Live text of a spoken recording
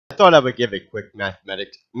thought I would give a quick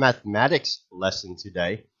mathematics lesson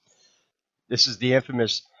today. This is the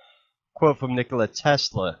infamous quote from Nikola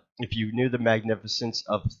Tesla. If you knew the magnificence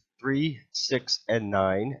of 3, 6, and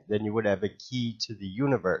 9, then you would have a key to the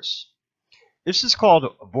universe. This is called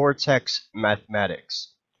vortex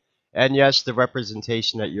mathematics. And yes, the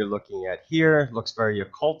representation that you're looking at here looks very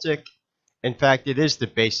occultic. In fact, it is the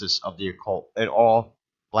basis of the occult and all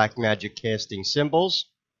black magic casting symbols,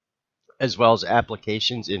 as well as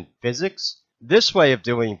applications in physics. This way of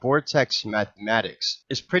doing vortex mathematics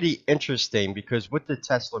is pretty interesting because what did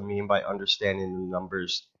Tesla mean by understanding the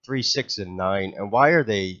numbers 3, 6, and 9, and why are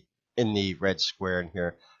they in the red square in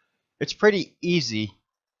here? It's pretty easy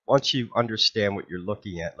once you understand what you're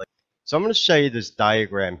looking at. So I'm going to show you this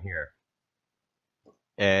diagram here.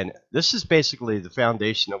 And this is basically the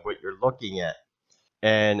foundation of what you're looking at.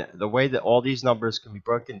 And the way that all these numbers can be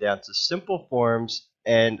broken down to simple forms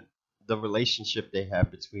and the relationship they have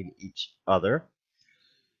between each other.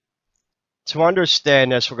 To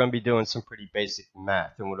understand this, we're going to be doing some pretty basic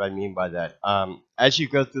math. And what I mean by that, as you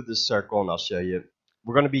go through this circle, and I'll show you,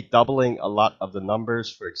 we're going to be doubling a lot of the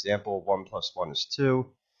numbers. For example, 1 plus 1 is 2.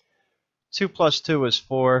 2 plus 2 is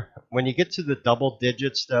 4. When you get to the double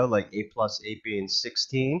digits, though, like 8 plus 8 being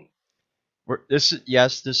 16, this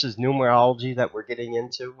is numerology that we're getting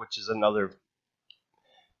into, which is another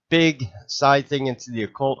big side thing into the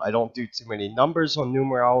occult. I don't do too many numbers on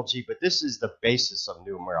numerology, but this is the basis of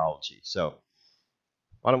numerology. So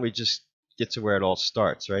why don't we just get to where it all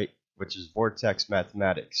starts, right? Which is vortex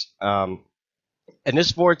mathematics. And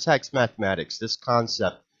this vortex mathematics, this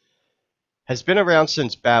concept, has been around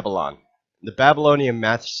since Babylon. The Babylonian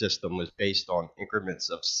math system was based on increments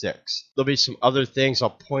of 6. There'll be some other things I'll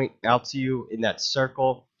point out to you in that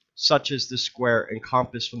circle, such as the square and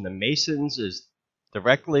compass from the Masons is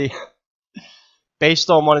directly based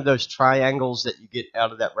on one of those triangles that you get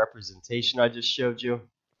out of that representation I just showed you.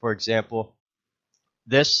 For example,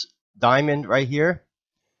 this diamond right here,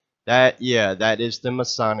 that is the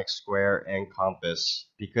Masonic square and compass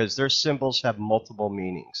because their symbols have multiple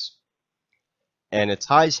meanings. And it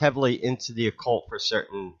ties heavily into the occult for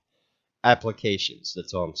certain applications.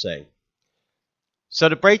 That's all I'm saying. So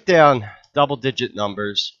to break down double-digit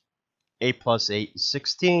numbers, 8 plus 8 is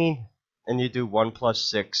 16, and you do 1 plus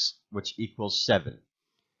 6, which equals 7.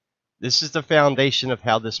 This is the foundation of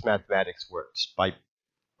how this mathematics works, by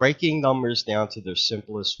breaking numbers down to their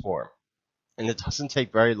simplest form. And it doesn't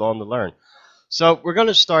take very long to learn. So we're going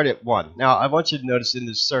to start at 1. Now, I want you to notice in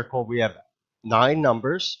this circle we have 9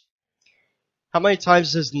 numbers. How many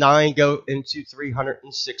times does 9 go into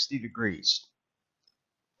 360 degrees?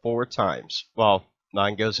 4 times. Well,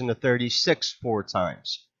 9 goes into 36 4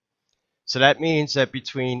 times. So that means that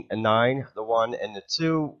between a 9, the 1, and the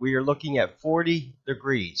 2, we are looking at 40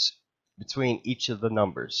 degrees between each of the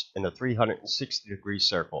numbers in a 360-degree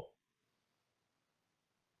circle.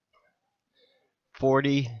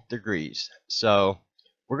 40 degrees. So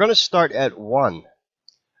we're going to start at 1.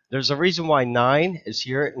 There's a reason why 9 is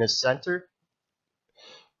here in the center.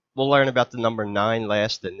 We'll learn about the number 9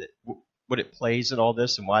 last and what it plays in all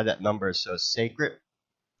this and why that number is so sacred.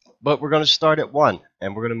 But we're going to start at 1,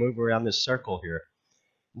 and we're going to move around this circle here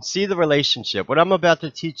and see the relationship. What I'm about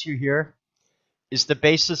to teach you here is the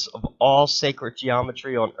basis of all sacred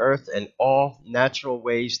geometry on Earth and all natural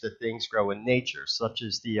ways that things grow in nature, such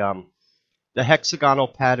as the hexagonal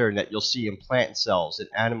pattern that you'll see in plant cells and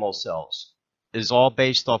animal cells. Is all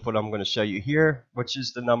based off what I'm going to show you here, which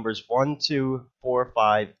is the numbers 1, 2, 4,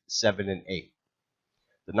 5, 7, and 8.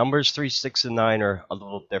 The numbers 3, 6, and 9 are a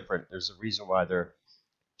little different. There's a reason why they're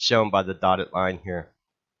shown by the dotted line here.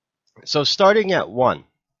 So starting at 1,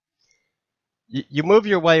 you move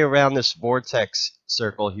your way around this vortex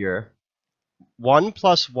circle here. 1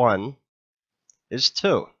 plus 1 is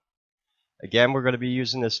 2. Again, we're going to be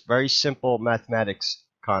using this very simple mathematics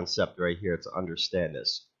concept right here to understand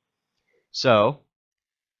this. So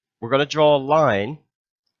we're going to draw a line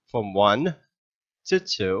from 1 to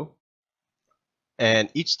 2, and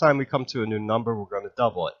each time we come to a new number, we're going to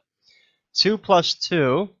double it. 2 plus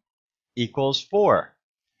 2 equals 4.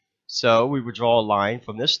 So we would draw a line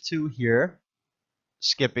from this 2 here,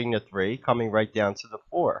 skipping the 3, coming right down to the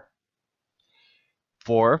 4.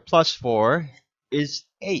 4 plus 4 is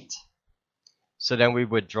 8. So then we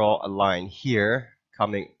would draw a line here,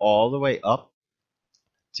 coming all the way up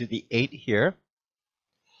to the 8 here.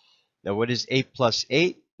 Now what is 8 plus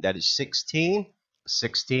 8? That is 16.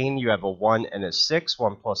 16, you have a 1 and a 6.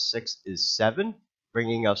 1 plus 6 is 7,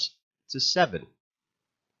 bringing us to 7.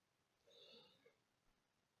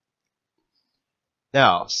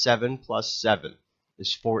 Now, 7 plus 7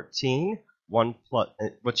 is 14.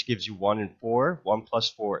 which gives you 1 and 4. 1 plus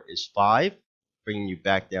 4 is 5, bringing you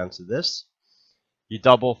back down to this. You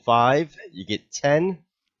double 5, you get 10.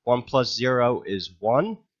 1 plus 0 is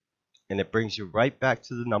 1, and it brings you right back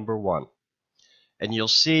to the number 1. And you'll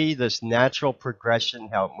see this natural progression,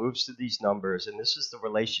 how it moves to these numbers, and this is the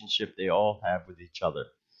relationship they all have with each other.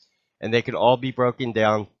 And they can all be broken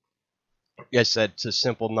down, like I said, to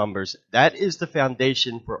simple numbers. That is the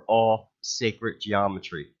foundation for all sacred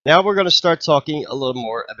geometry. Now we're going to start talking a little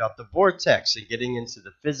more about the vortex and getting into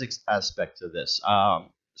the physics aspect of this.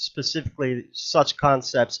 Specifically, such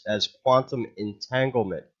concepts as quantum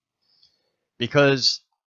entanglement. Because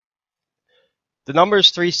the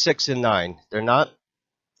numbers 3, 6, and 9, they're not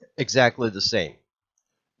exactly the same.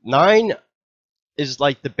 9 is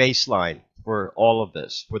like the baseline for all of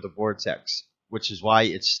this, for the vortex, which is why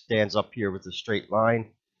it stands up here with a straight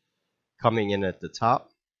line coming in at the top.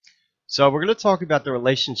 So we're going to talk about the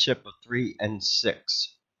relationship of 3 and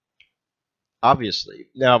 6, obviously.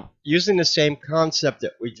 Now, using the same concept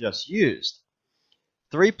that we just used,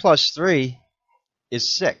 3 plus 3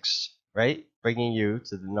 is 6, right? Bringing you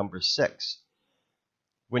to the number 6.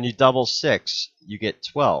 When you double 6, you get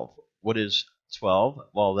 12. What is 12?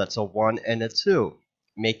 Well, that's a 1 and a 2,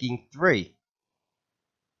 making 3.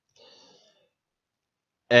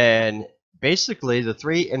 And basically, the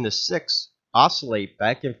 3 and the 6 oscillate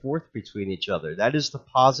back and forth between each other. That is the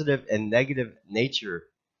positive and negative nature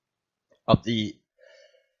of the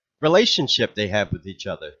relationship they have with each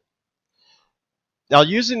other. Now,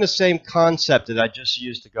 using the same concept that I just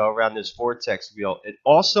used to go around this vortex wheel, it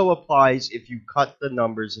also applies if you cut the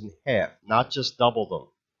numbers in half, not just double them.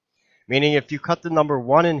 Meaning, if you cut the number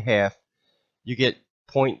 1 in half, you get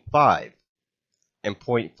 0.5. And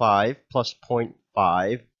 0.5 plus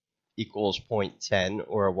 0.5 equals 0.10,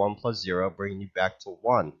 or a 1 plus 0, bringing you back to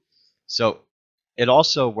 1. So it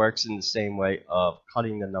also works in the same way of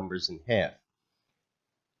cutting the numbers in half.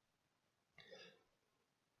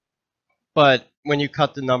 But when you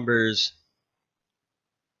cut the numbers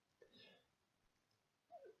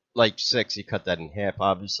like 6, you cut that in half,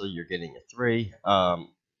 obviously you're getting a 3.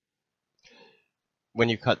 When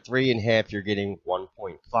you cut 3 in half, you're getting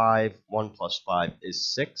 1.5. 1 plus 5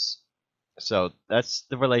 is 6. So that's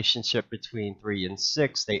the relationship between 3 and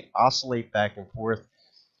 6. They oscillate back and forth.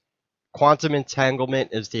 Quantum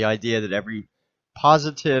entanglement is the idea that every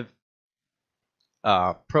positive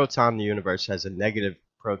proton in the universe has a negative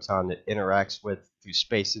proton that interacts with through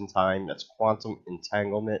space and time. That's quantum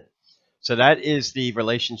entanglement. So that is the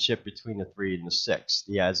relationship between the 3 and the 6,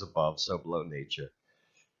 the as above, so below nature.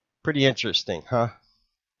 Pretty interesting, huh?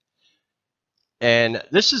 And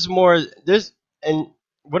this is more, and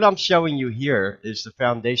what I'm showing you here is the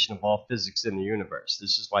foundation of all physics in the universe.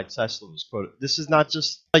 This is why Tesla was quoted. This is not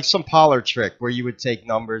just like some parlor trick where you would take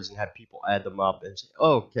numbers and have people add them up and say,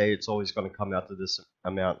 oh, okay, it's always going to come out to this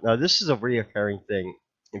amount. Now, this is a reoccurring thing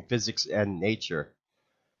in physics and nature,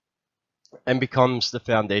 and becomes the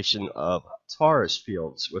foundation of torus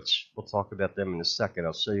fields, which we'll talk about them in a second.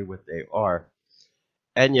 I'll show you what they are.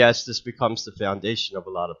 And yes, this becomes the foundation of a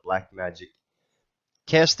lot of black magic,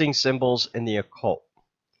 casting symbols in the occult.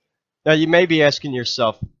 Now, you may be asking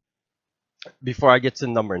yourself, before I get to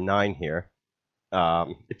number 9 here,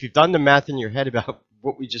 if you've done the math in your head about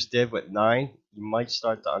what we just did with 9, you might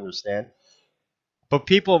start to understand. But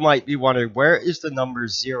people might be wondering, where is the number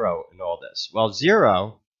 0 in all this? Well,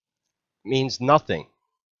 0 means nothing,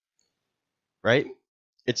 right?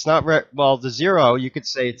 It's not, well, the 0, you could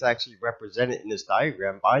say it's actually represented in this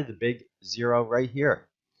diagram by the big 0 right here.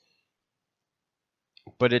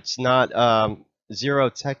 But it's not, 0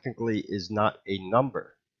 technically is not a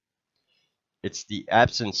number. It's the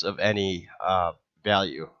absence of any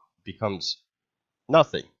value, becomes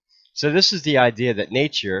nothing. So this is the idea that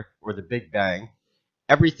nature, or the Big Bang,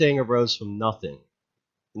 everything arose from nothing.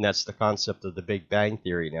 And that's the concept of the Big Bang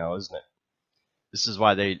Theory now, isn't it? This is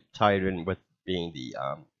why they tie it in with being the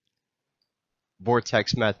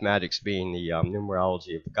vortex mathematics, being the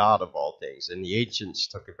numerology of God of all things. And the ancients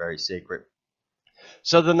took it very sacred.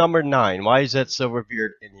 So the number 9, why is that so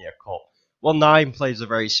revered in the occult? Well, 9 plays a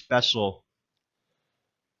very special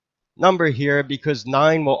number here because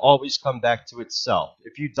 9 will always come back to itself.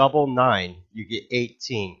 If you double 9, you get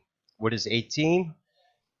 18. What is 18?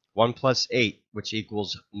 1 plus 8, which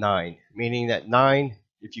equals 9. Meaning that 9,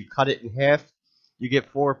 if you cut it in half, you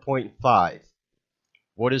get 4.5.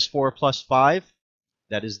 What is 4 plus 5?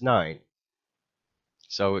 That is 9.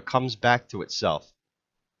 So it comes back to itself.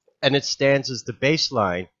 And it stands as the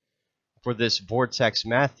baseline for this vortex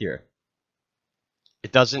math here.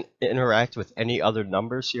 It doesn't interact with any other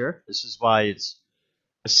numbers here. This is why it's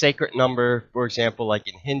a sacred number, for example, like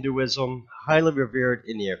in Hinduism, highly revered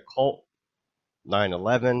in the occult,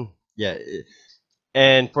 9/11. Yeah,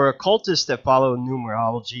 and for occultists that follow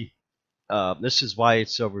numerology, this is why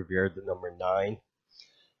it's so revered, the number 9.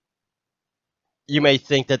 You may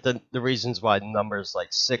think that the reasons why numbers like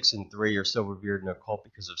 6 and 3 are so revered in occult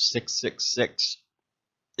because of 666.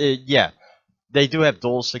 Yeah, they do have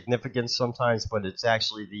dual significance sometimes, but it's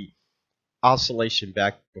actually the oscillation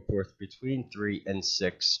back and forth between 3 and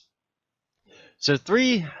 6. So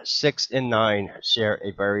 3, 6, and 9 share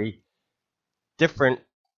a very different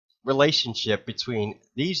relationship between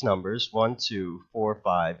these numbers 1, 2, 4,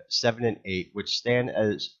 5, 7, and 8, which stand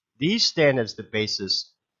as the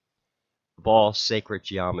basis of all sacred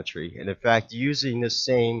geometry. And in fact, using the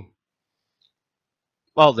same,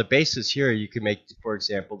 well, the basis here, you can make, for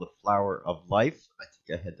example, the flower of life. I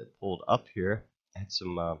think I had that pulled up here. I had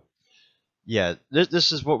some, yeah,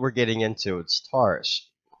 this is what we're getting into. It's Taurus.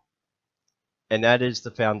 And that is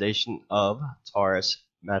the foundation of Taurus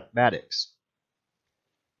mathematics.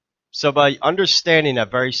 So by understanding that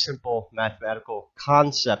very simple mathematical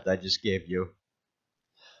concept I just gave you,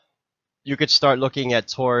 you could start looking at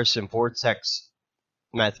torus and vortex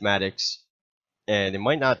mathematics, and it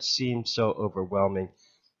might not seem so overwhelming.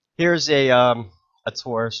 Here's a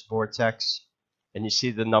torus vortex, and you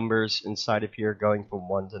see the numbers inside of here going from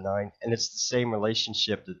 1 to 9, and it's the same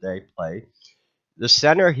relationship that they play. The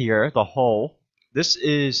center here, the hole, this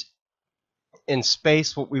is in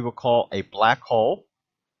space what we would call a black hole.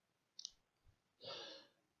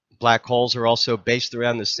 Black holes are also based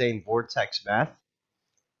around the same vortex math.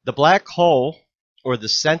 The black hole, or the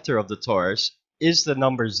center of the torus, is the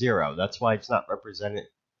number 0. That's why it's not represented.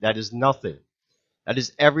 That is nothing. That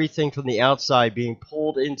is everything from the outside being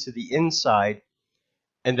pulled into the inside,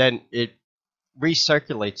 and then it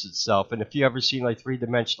recirculates itself. And if you ever seen like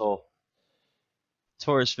three-dimensional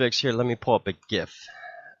torus fix, here, let me pull up a GIF.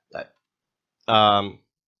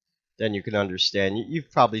 Then you can understand. You've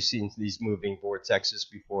probably seen these moving vortexes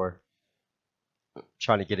before. I'm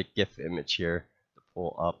trying to get a GIF image here to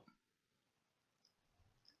pull up.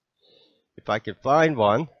 If I could find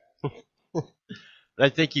one. But I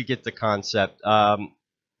think you get the concept.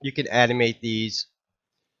 You can animate these,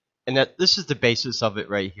 and this is the basis of it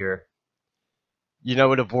right here. You know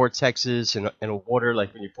what a vortex is in a water,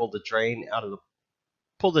 like when you pull the drain out of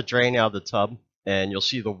the tub, and you'll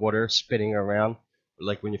see the water spinning around,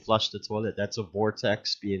 like when you flush the toilet. That's a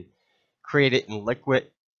vortex being created in liquid,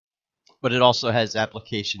 but it also has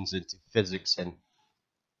applications into physics and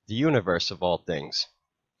the universe of all things.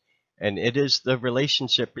 And it is the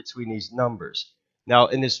relationship between these numbers. Now,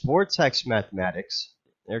 in this vortex mathematics,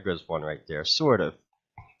 there goes one right there, sort of.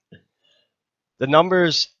 The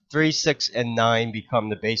numbers 3, 6, and 9 become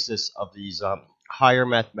the basis of these higher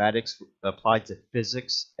mathematics applied to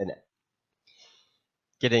physics and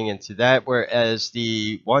getting into that, whereas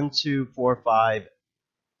the 1, 2, 4, 5,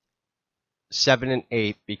 7, and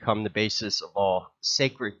 8 become the basis of all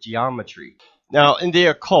sacred geometry. Now, in the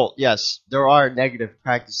occult, yes, there are negative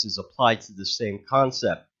practices applied to the same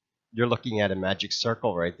concept. You're looking at a magic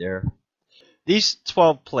circle right there. These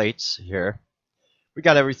 12 plates here, we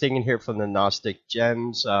got everything in here from the Gnostic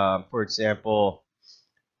gems. For example,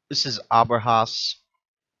 this is Abrahas.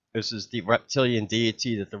 This is the reptilian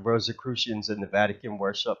deity that the Rosicrucians in the Vatican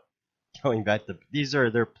worship. Going back to, these are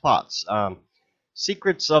their plots,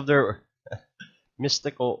 secrets of their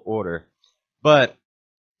mystical order. But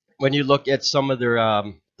when you look at some of their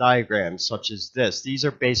diagrams, such as this, these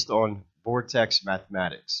are based on vortex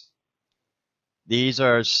mathematics. These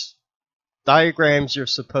are diagrams you're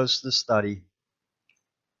supposed to study,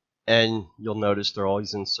 and you'll notice they're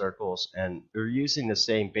always in circles, and they're using the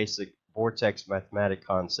same basic vortex mathematic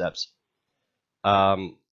concepts.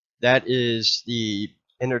 That is the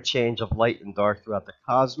interchange of light and dark throughout the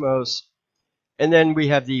cosmos. And then we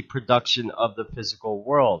have the production of the physical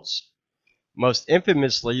worlds. Most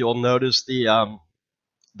infamously, you'll notice the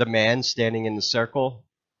man standing in the circle,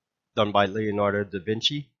 done by Leonardo da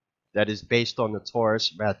Vinci. That is based on the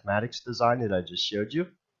torus mathematics design that I just showed you.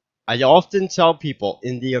 I often tell people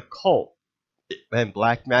in the occult, and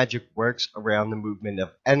black magic works around the movement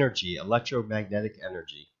of energy, electromagnetic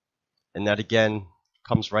energy. And that again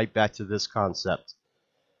comes right back to this concept.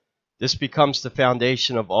 This becomes the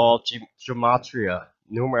foundation of all gematria,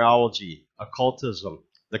 numerology, occultism,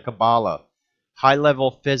 the Kabbalah,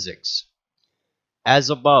 high-level physics. As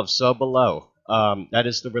above, so below. That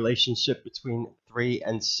is the relationship between 3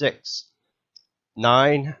 and 6.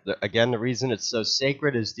 9, again, the reason it's so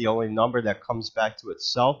sacred is the only number that comes back to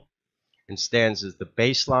itself and stands as the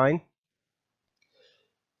baseline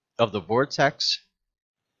of the vortex.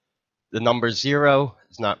 The number 0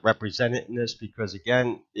 is not represented in this because,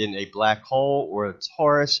 again, in a black hole or a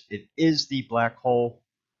torus, it is the black hole.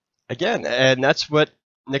 Again, and that's what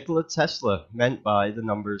Nikola Tesla meant by the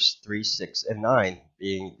numbers 3, 6, and 9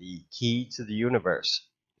 being the key to the universe.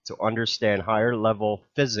 To understand higher level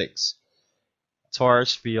physics,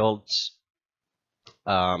 torus fields,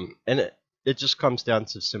 and it just comes down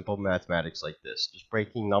to simple mathematics like this, just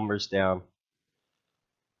breaking numbers down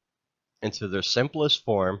into their simplest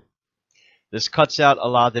form. This cuts out a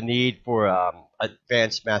lot of the need for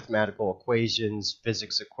advanced mathematical equations,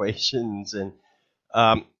 physics equations, and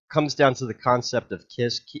comes down to the concept of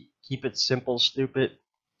KISS, keep it simple, stupid.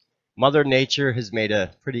 Mother Nature has made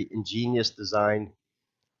a pretty ingenious design,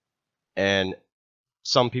 and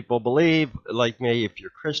some people believe, like me, if you're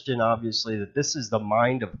Christian, obviously, that this is the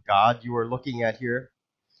mind of God you are looking at here.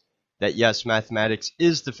 That yes, mathematics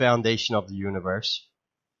is the foundation of the universe.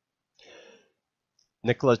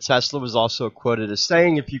 Nikola Tesla was also quoted as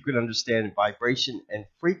saying, if you could understand vibration and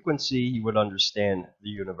frequency, you would understand the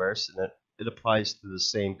universe, and it applies to the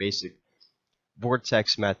same basic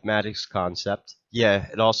vortex mathematics concept. Yeah,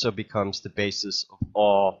 it also becomes the basis of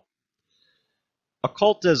all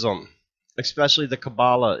occultism, especially the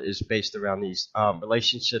Kabbalah is based around these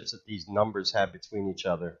relationships that these numbers have between each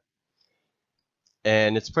other.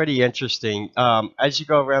 And it's pretty interesting. As you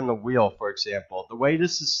go around the wheel, for example, the way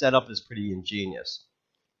this is set up is pretty ingenious.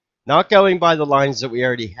 Not going by the lines that we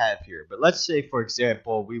already have here, but let's say, for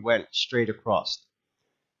example, we went straight across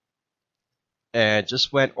and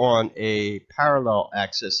just went on a parallel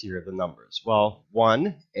axis here of the numbers. Well,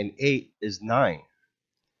 1 and 8 is 9.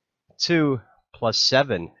 2 plus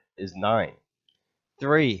 7 is 9.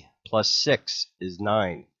 3 plus 6 is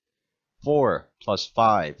 9. 4 plus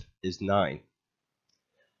 5 is 9.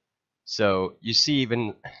 So you see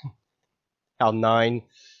even how 9,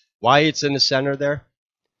 why it's in the center there?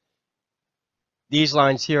 These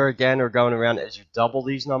lines here again are going around as you double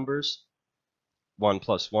these numbers. 1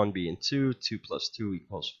 plus 1 being 2, 2 plus 2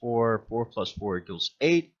 equals 4, 4 plus 4 equals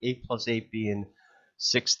 8, 8 plus 8 being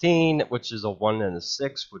 16, which is a 1 and a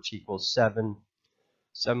 6, which equals 7.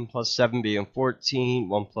 7 plus 7 being 14,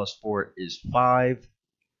 1 plus 4 is 5,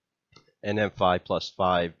 and then 5 plus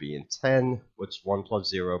 5 being 10, which 1 plus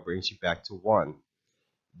 0 brings you back to 1.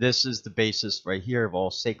 This is the basis right here of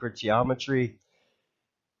all sacred geometry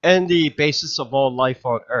and the basis of all life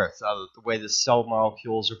on Earth. The way the cell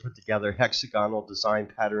molecules are put together, hexagonal design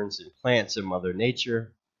patterns in plants and Mother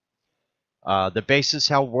Nature. The basis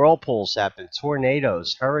how whirlpools happen,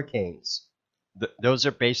 tornadoes, hurricanes. Those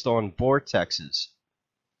are based on vortexes.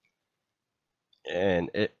 And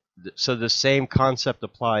so the same concept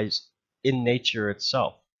applies in nature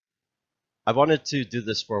itself. I wanted to do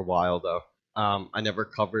this for a while though. I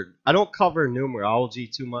don't cover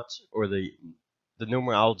numerology too much, or the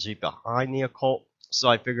numerology behind the occult, so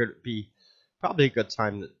I figured it'd be probably a good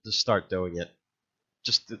time to start doing it,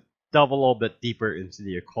 just to delve a little bit deeper into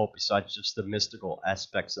the occult besides just the mystical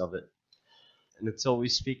aspects of it. And until we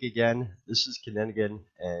speak again, this is Kenenigan,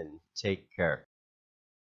 and take care.